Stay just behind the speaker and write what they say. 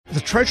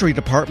The Treasury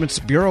Department's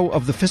Bureau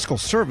of the Fiscal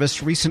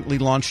Service recently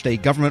launched a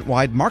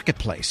government-wide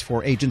marketplace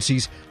for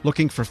agencies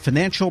looking for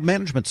financial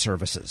management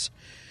services.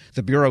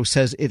 The Bureau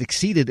says it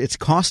exceeded its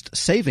cost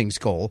savings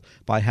goal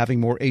by having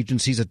more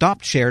agencies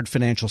adopt shared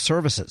financial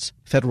services.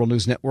 Federal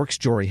News Network's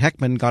Jory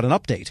Heckman got an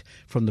update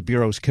from the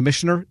Bureau's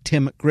Commissioner,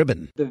 Tim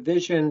Gribben. The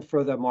vision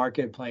for the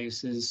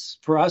marketplace is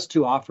for us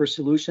to offer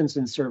solutions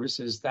and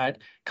services that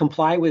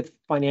comply with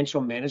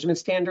financial management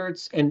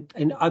standards and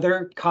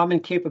other common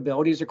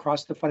capabilities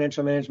across the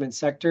financial management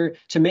sector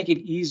to make it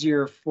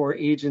easier for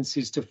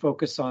agencies to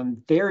focus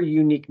on their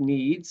unique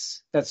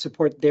needs that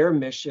support their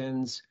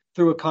missions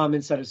through a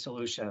common set of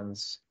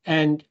solutions.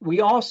 And we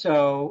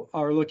also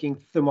are looking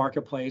at the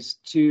marketplace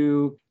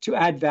to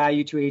add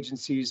value to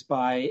agencies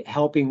by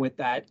helping with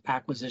that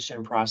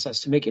acquisition process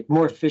to make it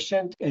more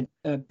efficient and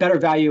better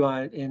value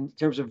in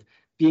terms of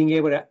being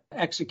able to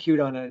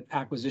execute on an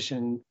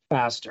acquisition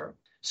faster.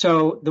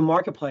 So the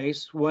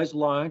marketplace was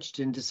launched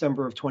in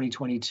December of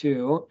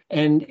 2022.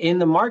 And in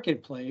the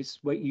marketplace,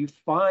 what you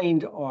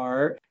find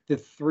are the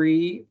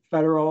three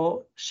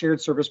federal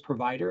shared service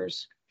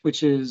providers,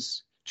 which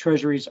is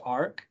Treasury's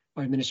ARC,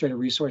 our Administrative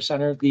Resource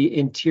Center, the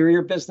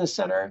Interior Business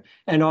Center,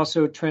 and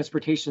also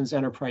Transportation's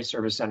Enterprise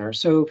Service Center.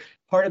 So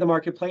part of the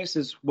marketplace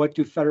is what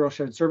do federal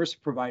shared service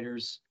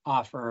providers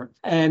offer?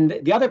 And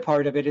the other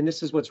part of it, and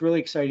this is what's really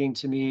exciting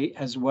to me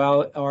as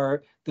well,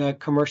 are the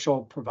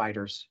commercial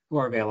providers who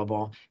are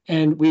available.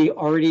 And we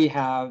already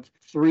have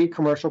three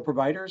commercial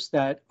providers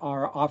that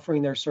are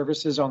offering their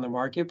services on the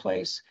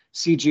marketplace: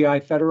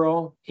 CGI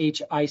Federal,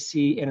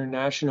 HIC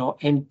International,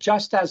 and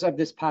just as of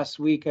this past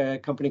week, a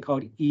company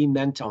called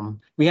eMentum.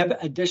 We have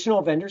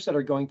additional vendors that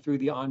are going through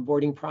the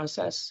onboarding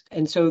process.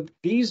 And so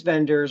these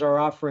vendors are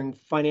offering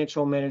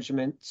financial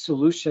management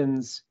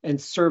solutions and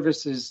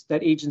services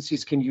that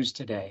agencies can use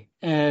today.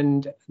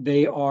 And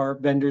they are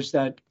vendors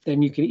that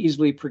then you can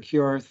easily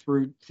procure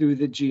through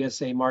the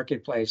GSA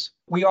marketplace.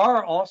 We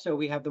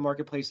have the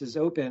marketplaces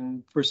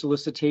open for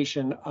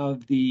solicitation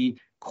of the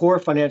core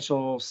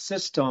financial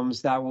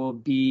systems that will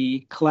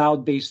be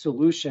cloud-based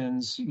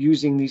solutions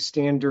using these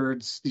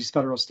standards, these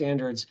federal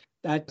standards.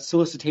 That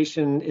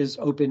solicitation is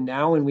open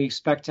now, and we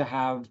expect to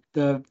have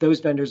those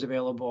vendors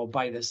available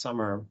by this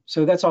summer.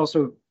 So that's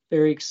also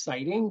very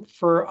exciting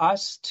for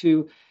us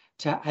to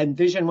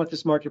envision what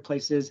this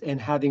marketplace is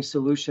and having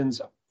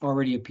solutions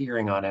already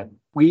appearing on it.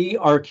 We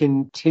are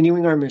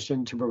continuing our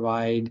mission to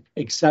provide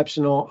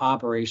exceptional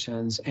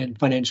operations and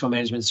financial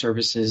management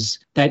services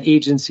that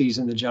agencies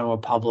and the general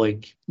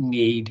public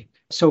need.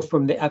 So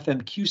from the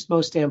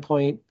FMQSMO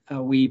standpoint,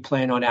 we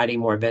plan on adding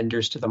more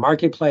vendors to the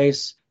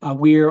marketplace.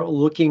 We're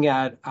looking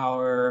at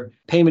our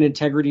payment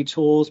integrity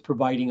tools,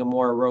 providing a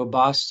more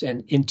robust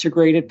and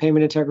integrated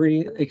payment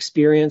integrity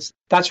experience.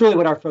 That's really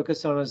what our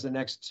focus on is the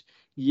next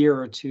year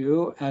or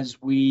two as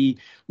we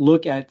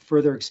look at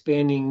further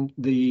expanding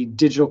the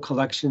digital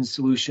collection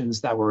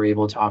solutions that we're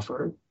able to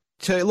offer.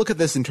 To look at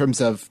this in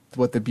terms of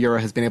what the Bureau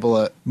has been able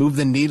to move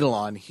the needle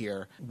on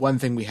here, one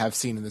thing we have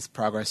seen in this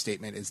progress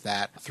statement is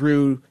that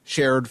through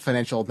shared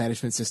financial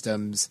management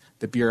systems,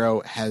 the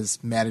Bureau has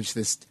managed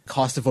this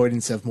cost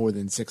avoidance of more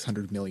than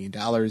 $600 million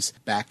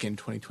back in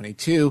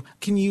 2022.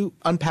 Can you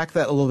unpack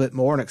that a little bit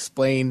more and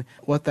explain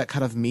what that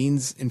kind of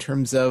means in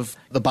terms of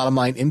the bottom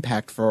line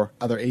impact for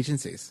other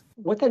agencies?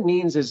 What that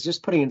means is,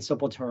 just putting in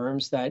simple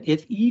terms, that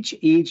if each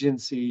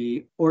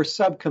agency or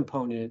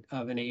subcomponent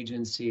of an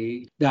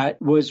agency that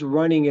was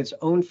running its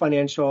own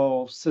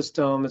financial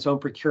system, its own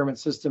procurement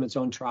system, its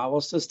own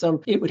travel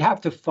system, it would have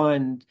to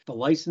fund the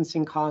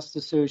licensing costs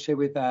associated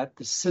with that,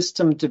 the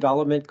system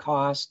development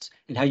costs,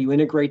 and how you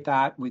integrate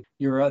that with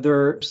your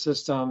other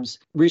systems,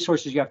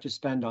 resources you have to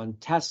spend on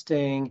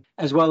testing,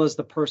 as well as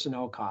the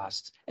personnel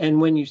costs. And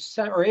when you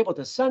are able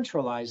to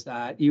centralize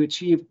that, you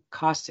achieve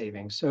cost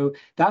savings. So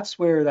that's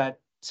where that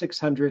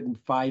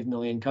 $605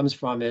 million comes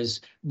from, is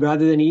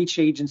rather than each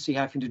agency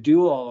having to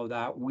do all of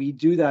that, we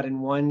do that in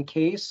one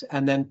case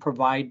and then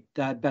provide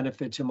that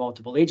benefit to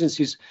multiple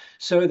agencies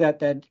so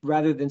that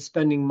rather than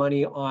spending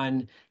money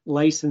on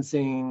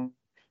licensing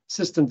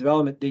system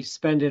development, they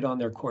spend it on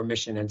their core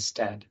mission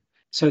instead.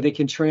 So they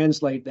can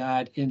translate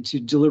that into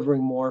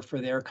delivering more for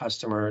their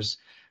customers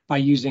by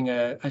using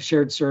a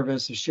shared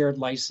service, a shared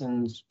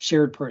license,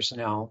 shared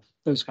personnel,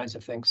 those kinds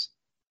of things.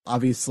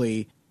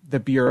 Obviously, the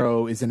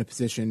Bureau is in a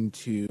position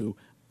to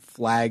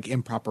flag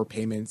improper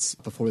payments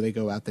before they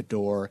go out the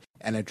door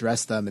and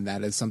address them, and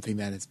that is something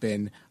that has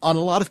been on a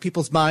lot of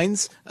people's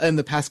minds in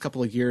the past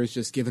couple of years,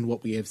 just given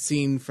what we have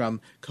seen from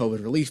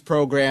COVID relief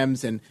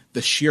programs and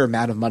the sheer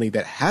amount of money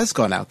that has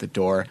gone out the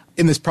door.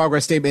 In this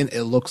progress statement,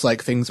 it looks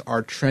like things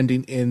are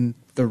trending in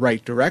the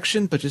right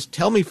direction, but just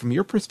tell me from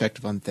your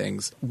perspective on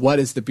things, what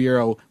is the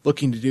Bureau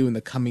looking to do in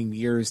the coming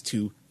years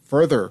to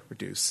further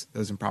reduce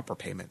those improper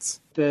payments?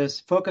 This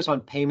focus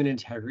on payment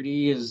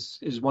integrity is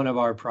one of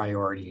our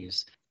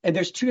priorities. And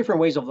there's two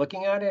different ways of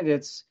looking at it.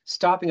 It's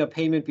stopping a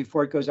payment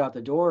before it goes out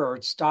the door, or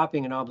it's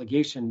stopping an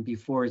obligation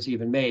before it's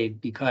even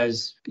made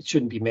because it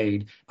shouldn't be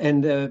made.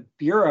 And the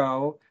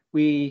Bureau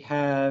We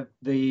have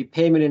the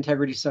Payment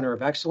Integrity Center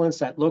of Excellence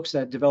that looks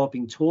at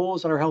developing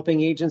tools that are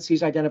helping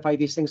agencies identify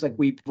these things. Like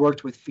we've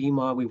worked with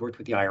FEMA, we've worked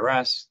with the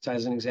IRS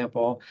as an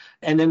example.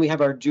 And then we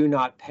have our Do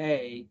Not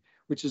Pay,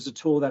 which is a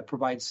tool that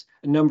provides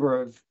a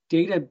number of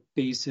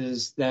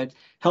databases that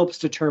helps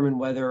determine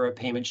whether a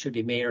payment should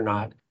be made or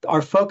not.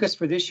 Our focus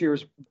for this year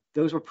is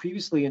those were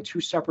previously in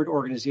two separate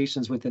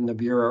organizations within the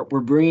Bureau.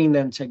 We're bringing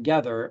them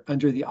together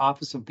under the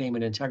Office of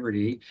Payment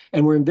Integrity,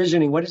 and we're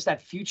envisioning what does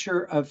that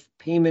future of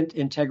payment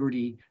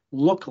integrity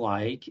look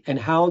like, and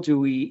how do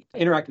we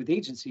interact with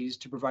agencies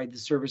to provide the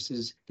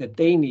services that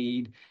they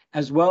need,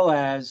 as well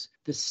as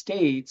the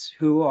states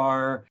who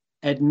are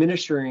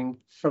administering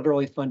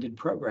federally funded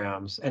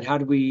programs, and how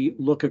do we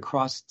look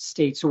across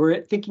states? So we're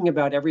thinking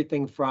about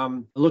everything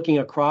from looking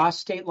across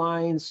state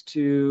lines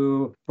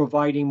to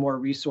providing more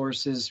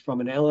resources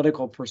from an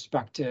analytical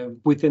perspective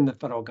within the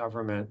federal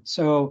government.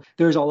 So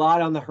there's a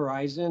lot on the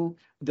horizon.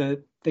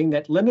 The thing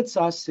that limits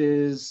us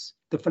is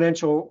the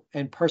financial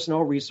and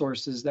personnel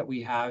resources that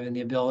we have and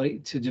the ability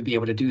to be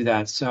able to do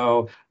that.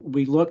 So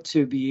we look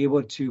to be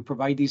able to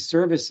provide these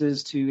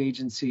services to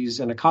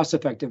agencies in a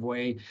cost-effective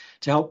way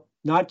to help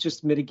not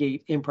just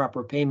mitigate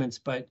improper payments,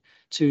 but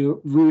to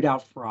root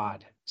out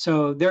fraud.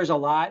 So there's a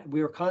lot.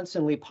 We are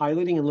constantly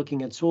piloting and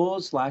looking at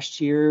tools.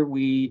 Last year,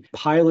 we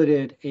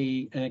piloted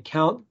an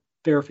account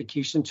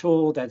verification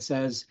tool that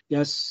says,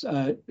 yes,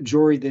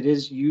 Jory, that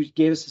is, you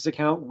gave us this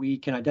account. We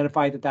can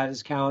identify that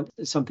is account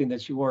is something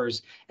that's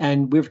yours.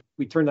 And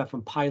we turned that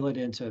from pilot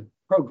into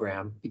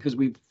program because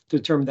we've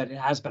determined that it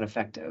has been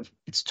effective.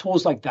 It's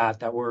tools like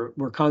that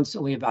we're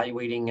constantly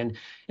evaluating. And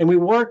we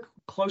work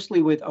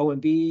closely with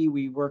OMB.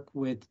 We work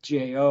with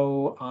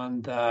GAO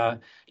on the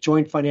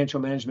Joint Financial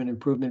Management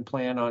Improvement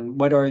Plan on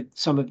what are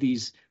some of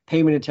these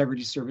payment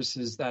integrity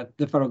services that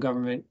the federal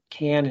government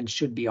can and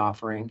should be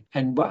offering,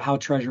 and how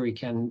Treasury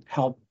can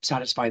help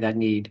satisfy that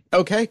need.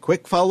 Okay,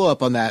 quick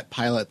follow-up on that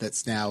pilot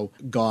that's now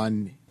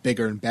gone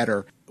bigger and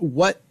better.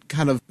 What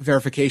kind of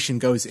verification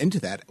goes into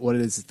that? What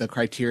is the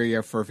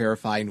criteria for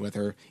verifying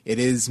whether it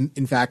is,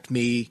 in fact,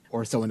 me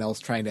or someone else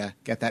trying to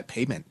get that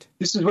payment?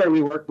 This is where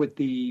we work with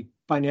the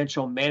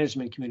financial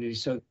management community,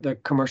 so the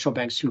commercial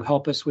banks who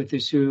help us with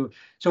this.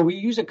 So we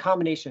use a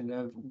combination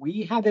of,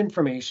 we have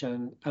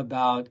information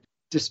about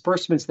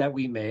disbursements that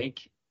we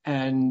make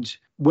and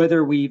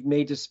whether we've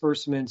made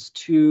disbursements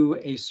to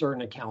a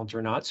certain account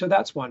or not. So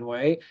that's one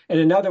way. And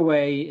another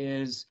way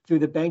is through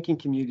the banking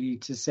community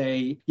to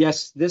say,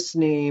 yes, this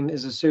name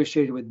is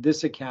associated with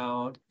this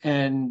account.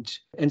 And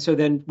so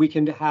then we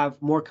can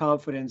have more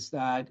confidence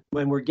that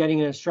when we're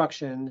getting an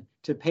instruction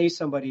to pay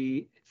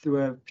somebody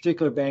through a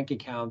particular bank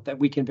account, that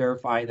we can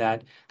verify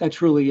that that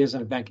truly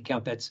isn't a bank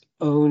account that's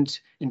owned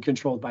and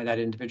controlled by that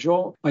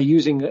individual by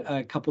using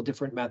a couple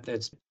different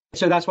methods.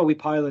 So that's what we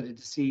piloted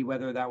to see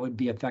whether that would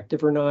be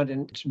effective or not,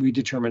 and we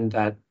determined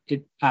that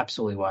it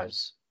absolutely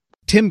was.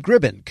 Tim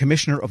Gribben,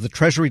 Commissioner of the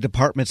Treasury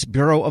Department's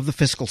Bureau of the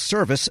Fiscal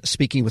Service,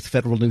 speaking with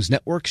Federal News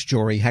Network's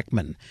Jory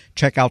Heckman.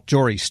 Check out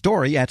Jory's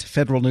story at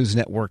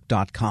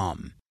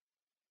federalnewsnetwork.com.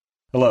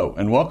 Hello,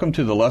 and welcome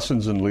to the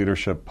Lessons in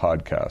Leadership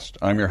podcast.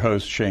 I'm your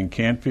host, Shane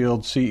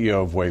Canfield,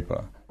 CEO of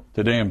WEPA.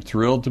 Today I'm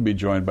thrilled to be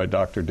joined by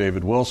Dr.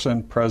 David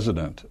Wilson,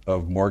 President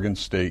of Morgan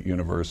State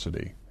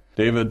University.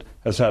 David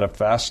has had a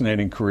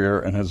fascinating career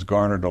and has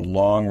garnered a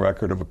long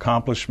record of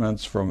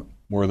accomplishments from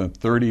more than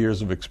 30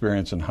 years of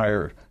experience in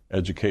higher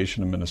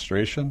education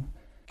administration.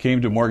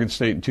 Came to Morgan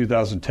State in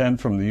 2010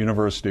 from the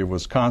University of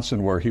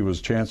Wisconsin, where he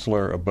was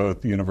chancellor of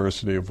both the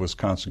University of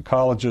Wisconsin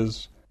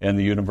Colleges and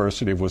the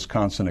University of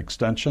Wisconsin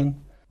Extension.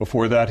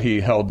 Before that,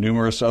 he held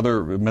numerous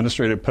other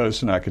administrative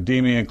posts in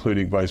academia,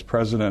 including vice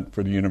president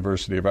for the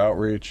University of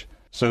Outreach,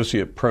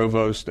 associate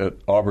provost at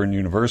Auburn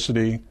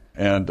University,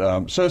 and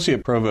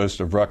associate provost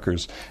of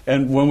Rutgers.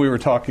 And when we were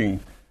talking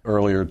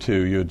earlier,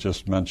 too, you had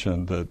just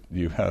mentioned that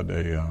you had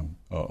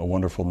a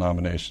wonderful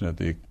nomination at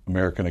the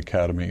American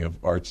Academy of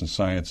Arts and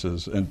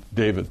Sciences. And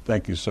David,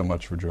 thank you so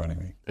much for joining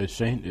me.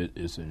 Shane, it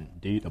is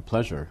indeed a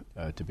pleasure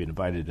to be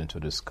invited into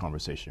this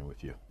conversation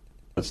with you.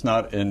 It's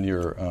not in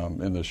your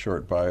in the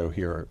short bio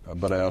here,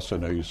 but I also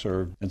know you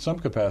served in some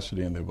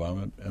capacity in the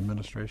Obama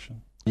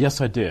administration.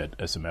 Yes, I did,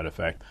 as a matter of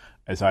fact.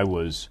 As I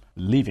was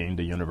leaving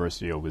the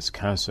University of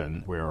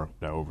Wisconsin, where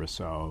I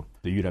oversaw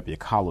the UW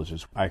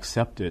colleges, I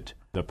accepted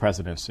the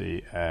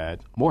presidency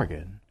at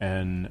Morgan.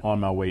 And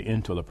on my way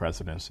into the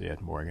presidency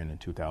at Morgan in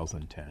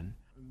 2010,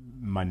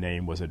 my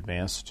name was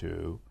advanced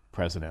to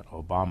President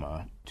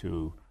Obama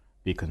to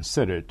be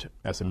considered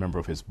as a member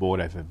of his board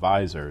of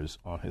advisors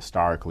on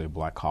historically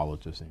black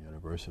colleges and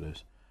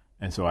universities.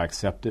 And so I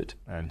accepted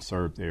and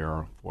served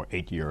there for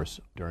 8 years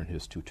during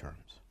his 2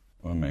 terms.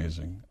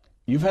 Amazing.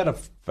 You've had a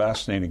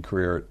fascinating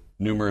career at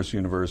numerous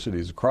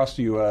universities across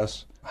the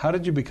U.S. How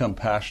did you become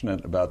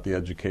passionate about the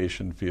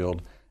education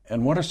field,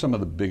 and what are some of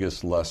the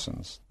biggest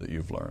lessons that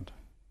you've learned?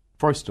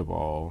 First of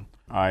all,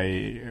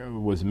 I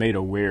was made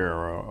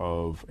aware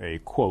of a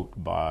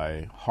quote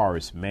by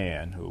Horace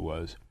Mann, who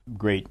was a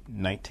great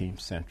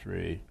 19th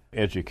century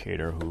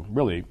educator who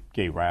really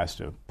gave rise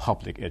to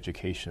public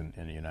education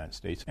in the United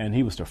States. And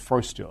he was the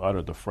first to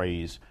utter the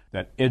phrase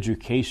that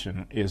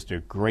education is the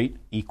great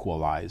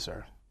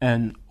equalizer.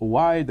 And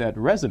why that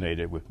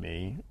resonated with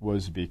me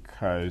was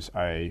because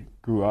I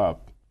grew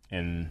up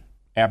in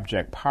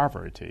abject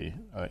poverty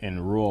in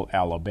rural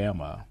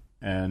Alabama,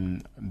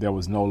 and there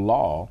was no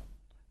law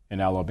in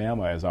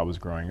Alabama as I was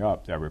growing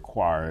up that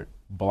required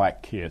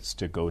black kids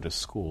to go to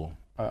school.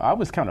 I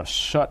was kind of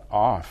shut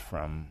off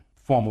from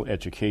formal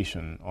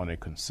education on a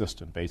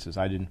consistent basis.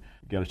 I didn't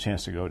get a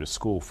chance to go to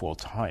school full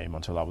time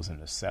until I was in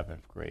the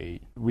 7th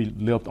grade. We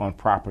lived on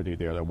property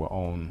there that were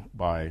owned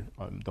by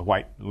the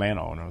white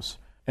landowners.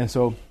 And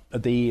so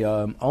the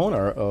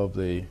owner of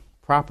the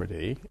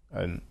property,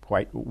 a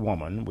white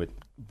woman, would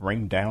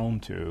bring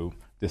down to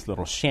this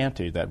little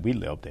shanty that we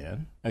lived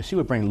in, and she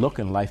would bring Look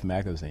and Life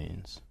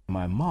magazines.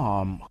 My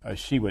mom,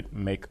 she would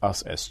make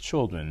us as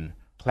children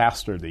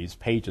plaster these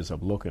pages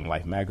of Look and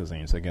Life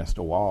magazines against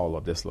the wall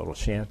of this little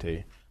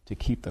shanty to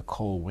keep the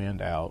cold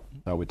wind out.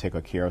 I would take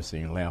a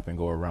kerosene lamp and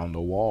go around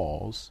the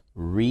walls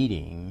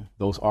reading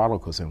those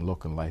articles in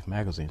Look and Life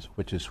magazines,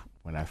 which is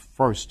when I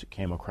first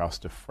came across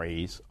the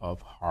phrase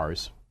of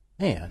Horace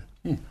Mann.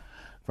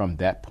 From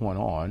that point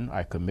on,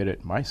 I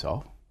committed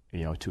myself,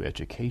 to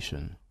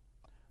education.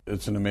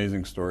 It's an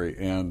amazing story,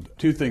 and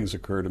two things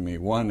occur to me.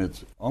 One,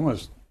 it's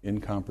almost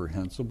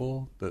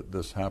incomprehensible that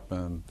this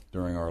happened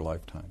during our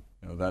lifetime.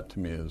 That to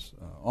me is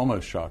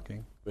almost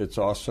shocking. It's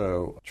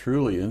also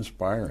truly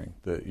inspiring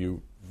that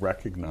you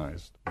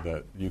recognized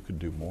that you could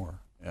do more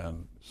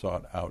and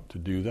sought out to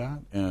do that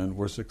and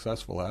were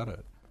successful at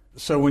it.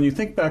 So when you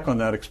think back on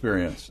that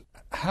experience,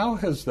 how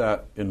has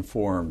that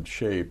informed,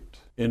 shaped,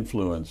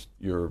 influenced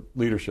your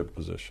leadership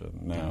position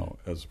now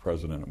as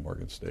president of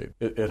Morgan State?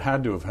 It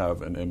had to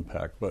have an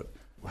impact, but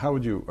how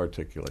would you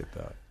articulate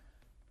that?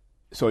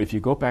 So if you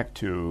go back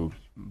to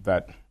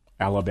that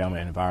Alabama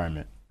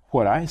environment,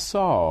 what I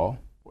saw,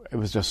 it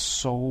was just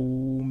so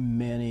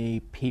many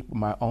people,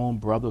 my own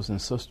brothers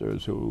and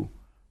sisters, who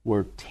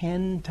were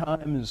 10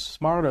 times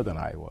smarter than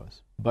I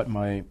was. But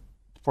my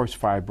first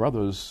 5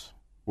 brothers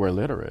were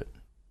illiterate.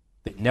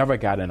 They never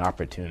got an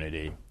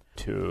opportunity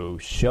to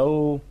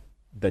show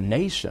the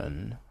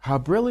nation how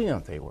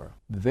brilliant they were.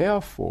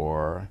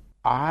 Therefore,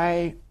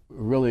 I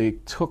really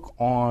took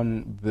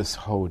on this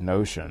whole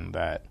notion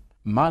that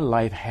my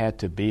life had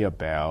to be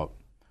about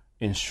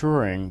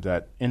ensuring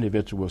that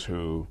individuals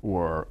who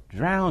were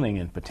drowning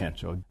in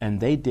potential and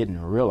they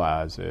didn't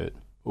realize it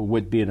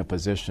would be in a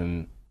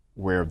position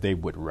where they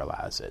would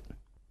realize it.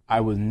 I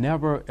was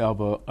never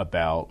ever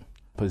about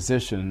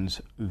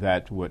positions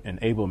that would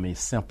enable me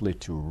simply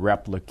to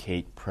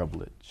replicate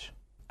privilege.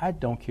 I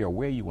don't care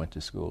where you went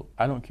to school.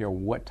 I don't care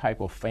what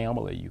type of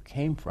family you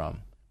came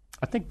from.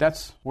 I think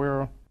that's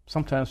where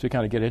sometimes we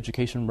kind of get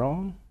education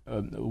wrong.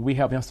 We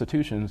have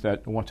institutions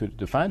that want to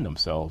define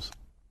themselves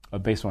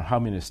based on how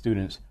many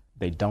students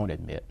they don't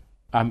admit.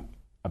 I'm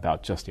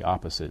about just the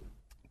opposite,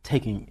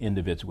 taking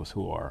individuals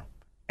who are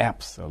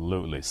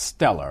absolutely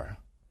stellar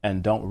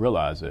and don't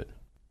realize it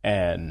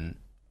and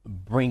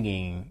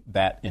bringing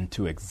that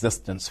into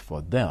existence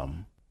for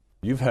them.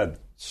 You've had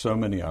so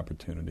many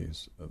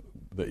opportunities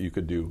that you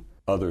could do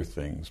other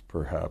things,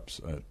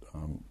 perhaps at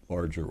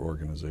larger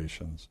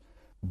organizations,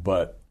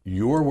 but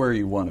you're where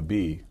you want to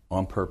be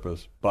on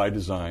purpose, by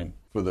design,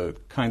 for the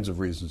kinds of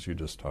reasons you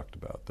just talked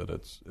about, that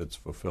it's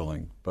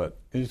fulfilling. But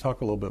can you talk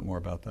a little bit more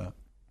about that?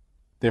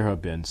 There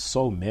have been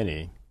so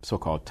many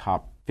so-called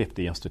top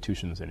 50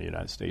 institutions in the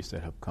United States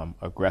that have come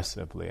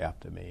aggressively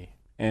after me.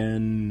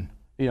 And,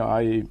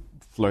 I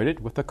flirted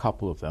with a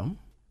couple of them,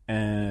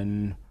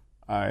 and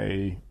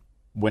I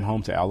went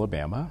home to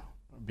Alabama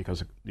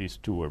because these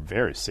two were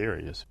very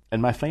serious.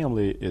 And my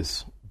family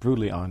is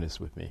brutally honest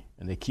with me,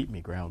 and they keep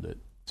me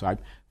grounded. So I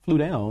flew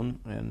down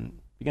and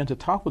began to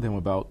talk with them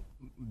about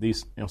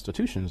these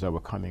institutions that were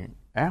coming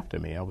after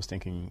me. I was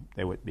thinking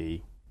they would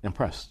be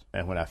impressed.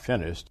 And when I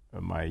finished,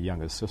 my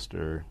youngest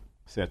sister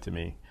said to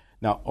me,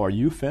 "Now, are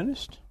you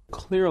finished?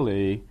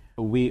 Clearly,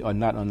 we are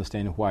not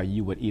understanding why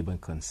you would even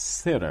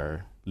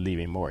consider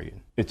leaving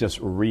Morgan." It just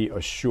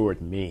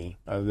reassured me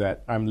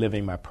that I'm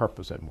living my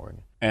purpose at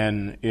Morgan.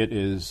 And it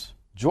is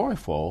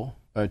joyful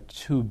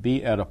to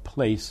be at a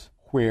place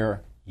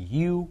where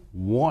you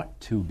want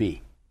to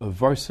be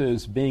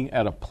versus being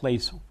at a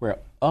place where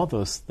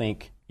others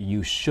think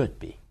you should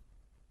be.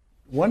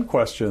 One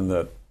question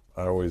that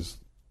I always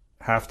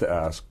have to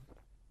ask,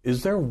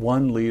 is there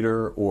one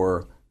leader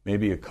or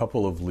maybe a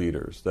couple of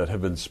leaders that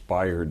have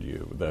inspired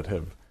you,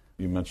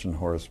 you mentioned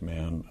Horace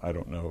Mann, I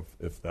don't know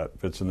if that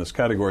fits in this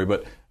category,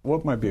 but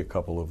what might be a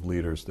couple of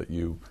leaders that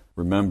you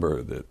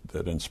remember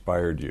that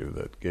inspired you,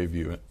 that gave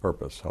you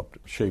purpose, helped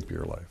shape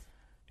your life?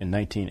 In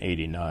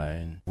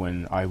 1989,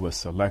 when I was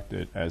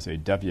selected as a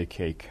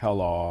W.K.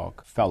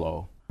 Kellogg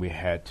Fellow, we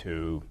had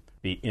to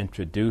be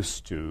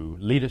introduced to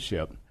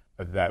leadership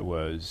that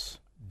was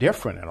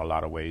different in a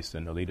lot of ways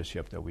than the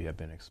leadership that we had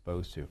been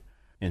exposed to.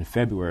 in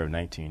February of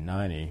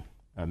 1990,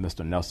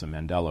 Mr. Nelson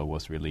Mandela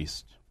was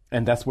released.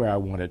 And that's where I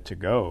wanted to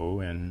go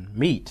and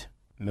meet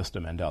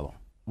Mr. Mandela.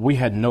 We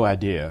had no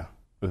idea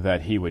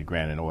that he would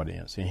grant an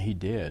audience, and he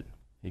did.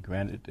 He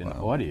granted an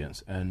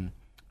audience, and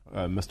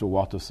Mr.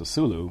 Walter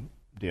Sisulu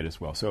did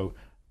as well. So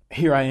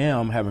here I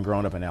am, having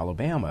grown up in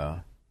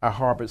Alabama. I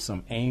harbored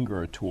some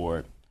anger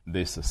toward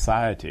the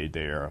society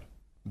there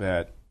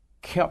that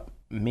kept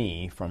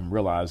me from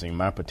realizing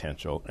my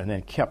potential, and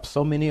then kept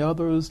so many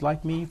others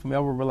like me from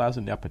ever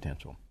realizing their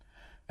potential.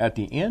 At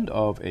the end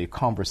of a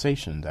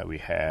conversation that we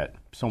had,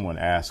 someone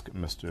asked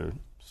Mr.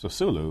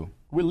 Sisulu,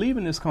 we're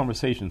leaving this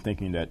conversation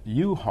thinking that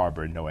you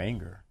harbor no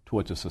anger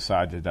towards a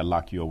society that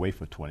locked you away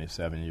for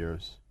 27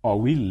 years. Are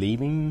we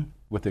leaving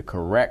with the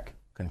correct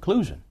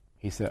conclusion?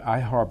 He said, I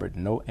harbored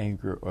no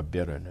anger or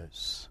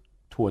bitterness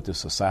towards a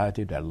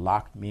society that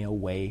locked me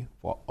away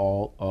for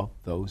all of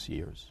those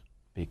years,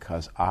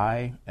 because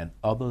I and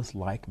others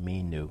like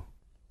me knew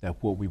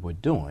that what we were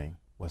doing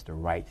was the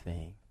right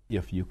thing.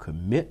 If you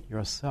commit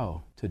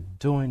yourself to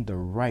doing the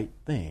right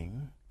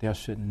thing, there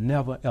should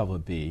never, ever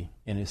be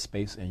any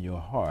space in your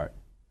heart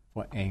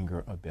for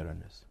anger or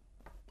bitterness.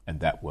 And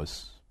that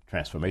was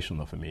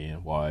transformational for me,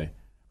 and why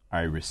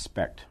I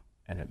respect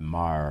and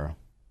admire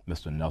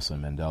Mr.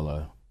 Nelson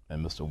Mandela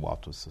and Mr.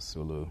 Walter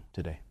Sisulu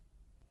today.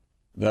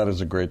 That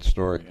is a great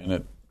story, and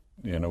it,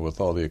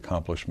 with all the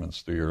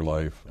accomplishments through your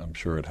life, I'm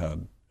sure it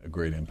had a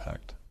great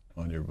impact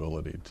on your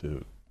ability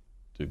to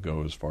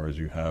go as far as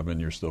you have, and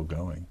you're still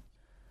going.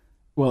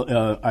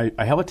 Well,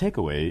 I have a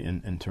takeaway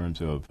in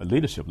terms of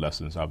leadership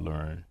lessons I've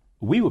learned.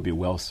 We would be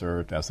well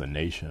served as a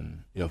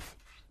nation if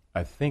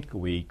I think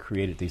we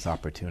created these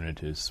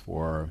opportunities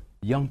for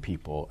young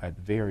people at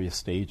various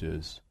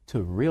stages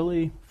to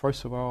really,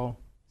 first of all,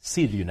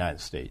 see the United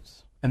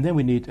States. And then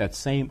we need that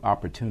same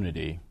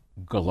opportunity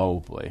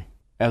globally.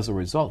 As a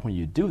result, when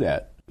you do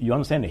that, you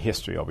understand the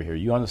history over here,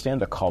 you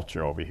understand the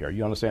culture over here,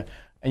 you understand,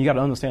 and you got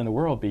to understand the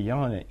world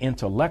beyond an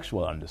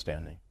intellectual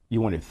understanding.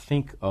 You want to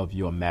think of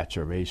your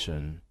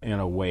maturation in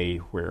a way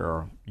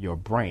where your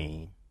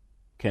brain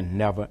can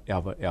never,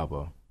 ever,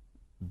 ever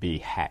be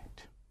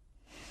hacked.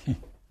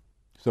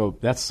 So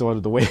that's sort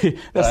of the way.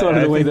 That's sort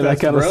of the way that I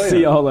kind of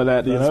see all of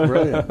that. That's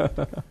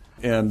brilliant.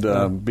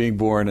 And being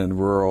born in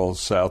rural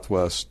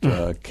Southwest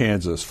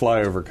Kansas,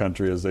 flyover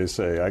country, as they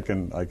say, I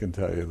can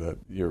tell you that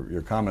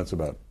your comments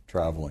about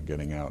travel and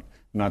getting out,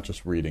 not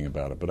just reading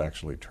about it, but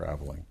actually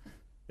traveling,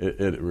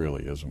 it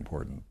really is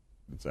important.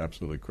 It's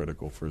absolutely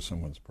critical for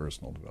someone's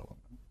personal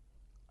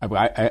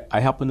development.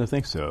 I happen to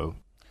think so.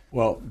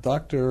 Well,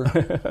 Dr.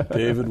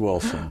 David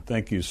Wilson,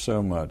 thank you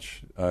so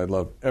much. I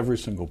love every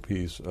single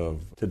piece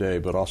of today,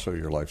 but also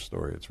your life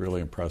story. It's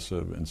really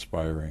impressive,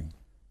 inspiring,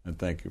 and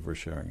thank you for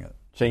sharing it.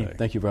 Shane, today.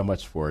 Thank you very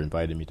much for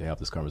inviting me to have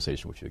this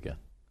conversation with you again.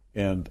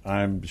 And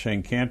I'm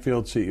Shane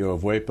Canfield, CEO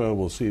of WEPA.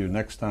 We'll see you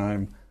next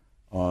time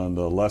on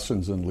the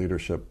Lessons in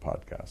Leadership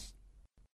podcast.